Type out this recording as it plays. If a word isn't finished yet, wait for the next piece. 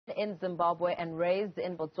in Zimbabwe and raised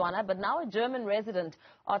in Botswana, but now a German resident,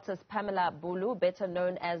 artist Pamela Bulu, better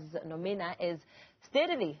known as Nomina, is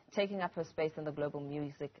steadily taking up her space in the global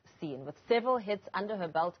music scene with several hits under her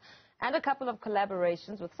belt and a couple of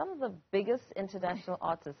collaborations with some of the biggest international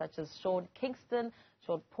artists such as Sean Kingston,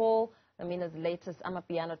 Sean Paul. Nomina's latest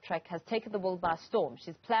Amapiano track has taken the world by storm.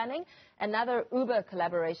 She's planning another Uber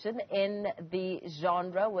collaboration in the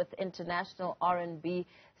genre with international R&B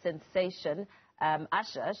sensation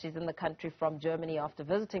Usher. She's in the country from Germany after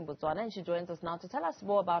visiting Botswana, and she joins us now to tell us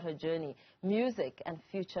more about her journey, music, and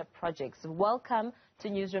future projects. Welcome to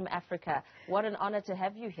Newzroom Africa. What an honor to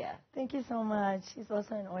have you here. Thank you so much. It's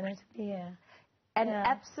also an honor to be here. An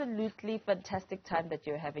absolutely fantastic time that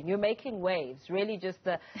you're having. You're making waves, really just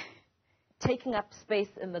taking up space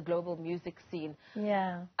in the global music scene.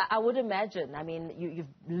 Yeah. I would imagine, I mean, you've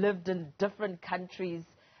lived in different countries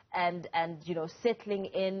and you know, settling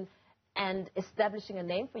in and establishing a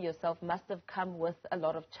name for yourself must have come with a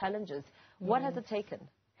lot of challenges. What has it taken?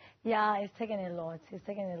 Yeah, it's taken a lot. It's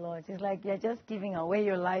taken a lot. It's like you're just giving away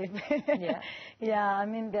your life. Yeah. Yeah, I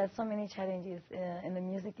mean, there are so many challenges in the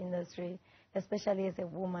music industry, especially as a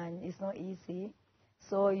woman. It's not easy.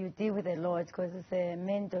 So you deal with a lot because it's a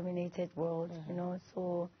men-dominated world, you know.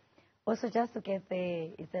 So also just to get there,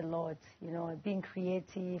 it's a lot, you know, being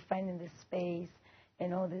creative, finding the space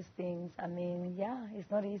and all these things. I mean, yeah, it's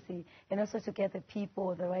not easy. And also to get the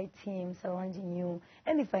people, the right team surrounding you,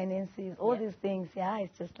 and the finances, all these things. Yeah,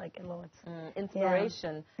 it's just like a lot.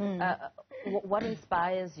 Inspiration. What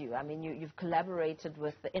inspires you? I mean, you've collaborated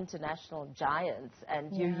with the international giants,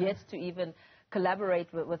 and you're yet to even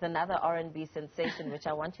collaborate with another R&B sensation, which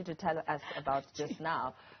I want you to tell us about just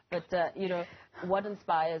now. But, you know, what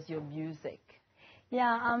inspires your music?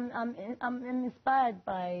 Yeah, I'm inspired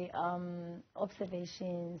by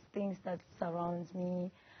observations, things that surrounds me,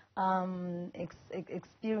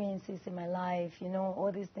 experiences in my life, you know,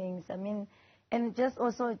 all these things. I mean, and just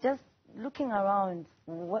also just looking around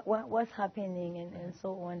what's happening and so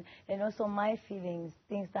on, and also my feelings,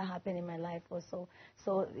 things that happen in my life also.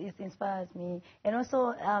 So it inspires me, and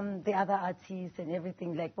also the other artists and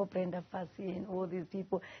everything, like Brenda Fassie and all these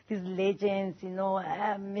people, these legends, you know,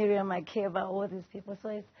 Miriam Makeba, all these people.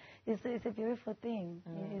 So it's a beautiful thing.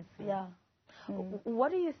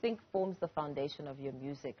 What do you think forms the foundation of your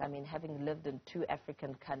music? I mean, having lived in 2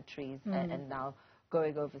 African countries and now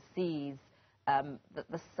going overseas.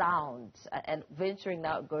 The sound and venturing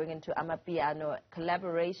now, going into Amapiano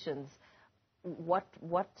collaborations, what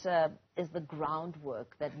is the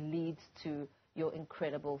groundwork that leads to your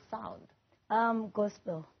incredible sound?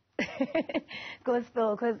 Gospel.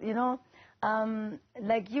 Gospel, because, you know,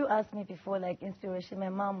 like you asked me before, like inspiration, my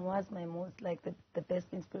mom was my most, like the best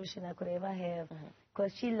inspiration I could ever have,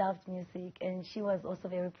 because she loved music and she was also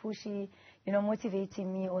very pushy, you know,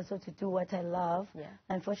 motivating me also to do what I love.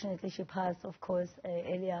 Unfortunately, she passed, of course,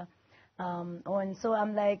 earlier on. So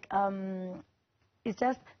I'm like, it's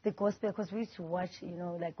just the gospel, because we used to watch, you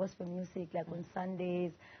know, like gospel music, like on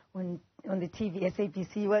Sundays, on the TV,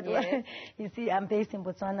 SABC, what you see, I'm based in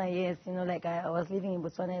Botswana, yes, you know, like I was living in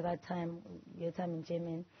Botswana at that time, in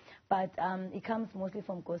German, but it comes mostly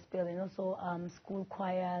from gospel and also school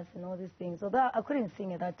choirs and all these things. Although I couldn't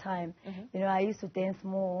sing at that time, you know, I used to dance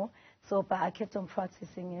more, so, but I kept on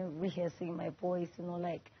practicing and rehearsing my voice, you know,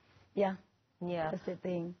 like, that's the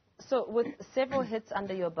thing. So with several hits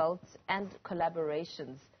under your belt and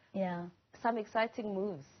collaborations, some exciting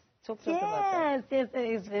moves. Talk to us about that. Yes,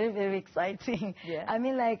 it's very, very exciting. I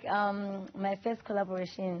mean, like, my first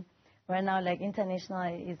collaboration right now, like international,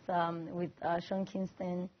 is with Sean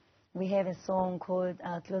Kingston. We have a song called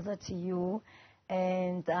Closer to You,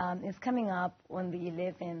 and it's coming up on the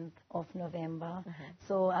 11th of November.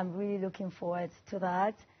 So I'm really looking forward to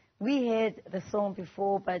that. We had the song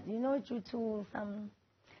before, but, you know, due to some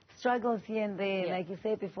struggles here and there, like you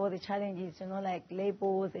said before, the challenges, you know, like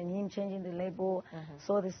labels and him changing the label.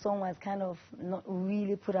 So the song was kind of not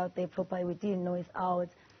really put out there properly. We didn't know it's out.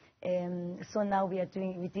 So now we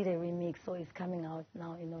did a remix, so it's coming out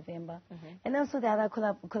now in November. And also the other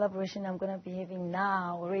collaboration I'm going to be having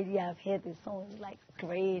now, already I've heard this song, it's like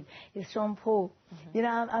great, it's Sean Paul. You know,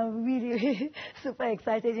 I'm really, really super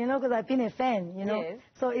excited, you know, because I've been a fan, you know.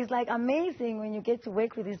 So it's like amazing when you get to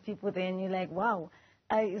work with these people, then you're like, wow.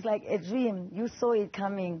 It's like a dream. You saw it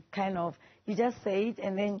coming, kind of. You just say it,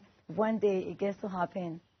 and then one day it gets to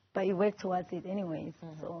happen. But you work towards it anyways.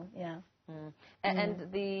 So, yeah.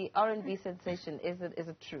 And the R&B sensation, is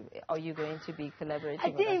it true? Are you going to be collaborating? I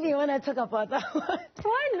didn't even want to talk about that one.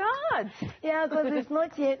 Why not? Yeah, because it's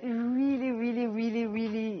not yet really, really, really,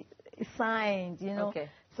 really signed, you know.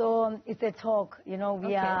 So it's a talk, you know,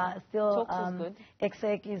 we are still... Talks is good.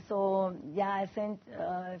 Exactly, so yeah, I sent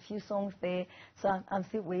a few songs there, so I'm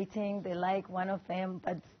still waiting. They like one of them,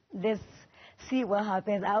 but let's see what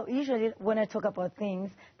happens. I usually, when I talk about things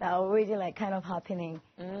that are already like kind of happening.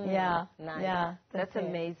 Yeah. Nice. Yeah. That's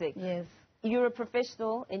amazing. Yes. You're a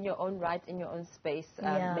professional in your own right, in your own space,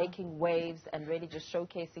 making waves and really just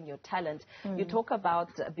showcasing your talent. You talk about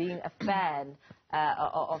being a fan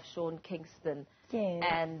of Sean Kingston,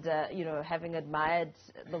 and you know, having admired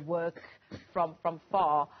the work from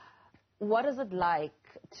far. What is it like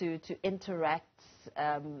to interact,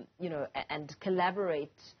 you know, and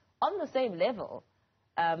collaborate on the same level?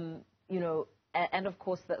 You know, and of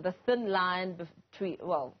course the thin line between,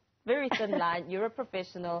 well, very thin line. You're a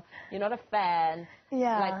professional. You're not a fan.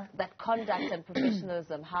 Yeah. Like that conduct and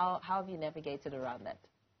professionalism. How have you navigated around that?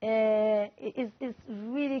 It's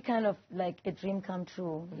really kind of like a dream come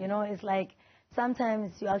true. You know, it's like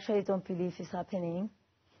sometimes you actually don't believe it's happening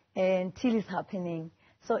until it's happening.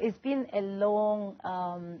 So it's been a long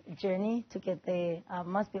journey to get there. I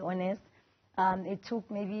must be honest. It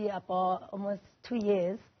took maybe about almost 2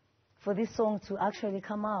 years for this song to actually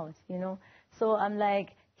come out, you know. So I'm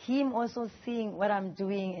like, him also seeing what I'm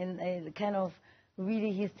doing and kind of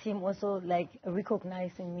really his team also like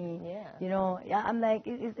recognizing me. Yeah. You know, yeah, I'm like,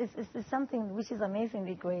 it's something which is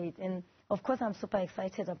amazingly great. And of course, I'm super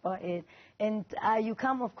excited about it. And you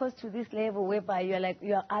come, of course, to this level whereby you're like,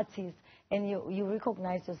 you're an artist and you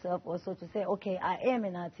recognize yourself also to say, okay, I am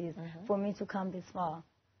an artist for me to come this far.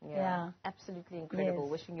 Yeah. Absolutely incredible.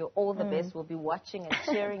 Yes. Wishing you all the best. We'll be watching and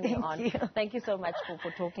cheering you on. Thank you so much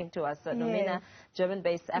for talking to us. Nomina,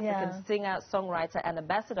 German-based African singer, songwriter, and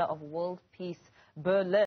ambassador of World Peace Berlin.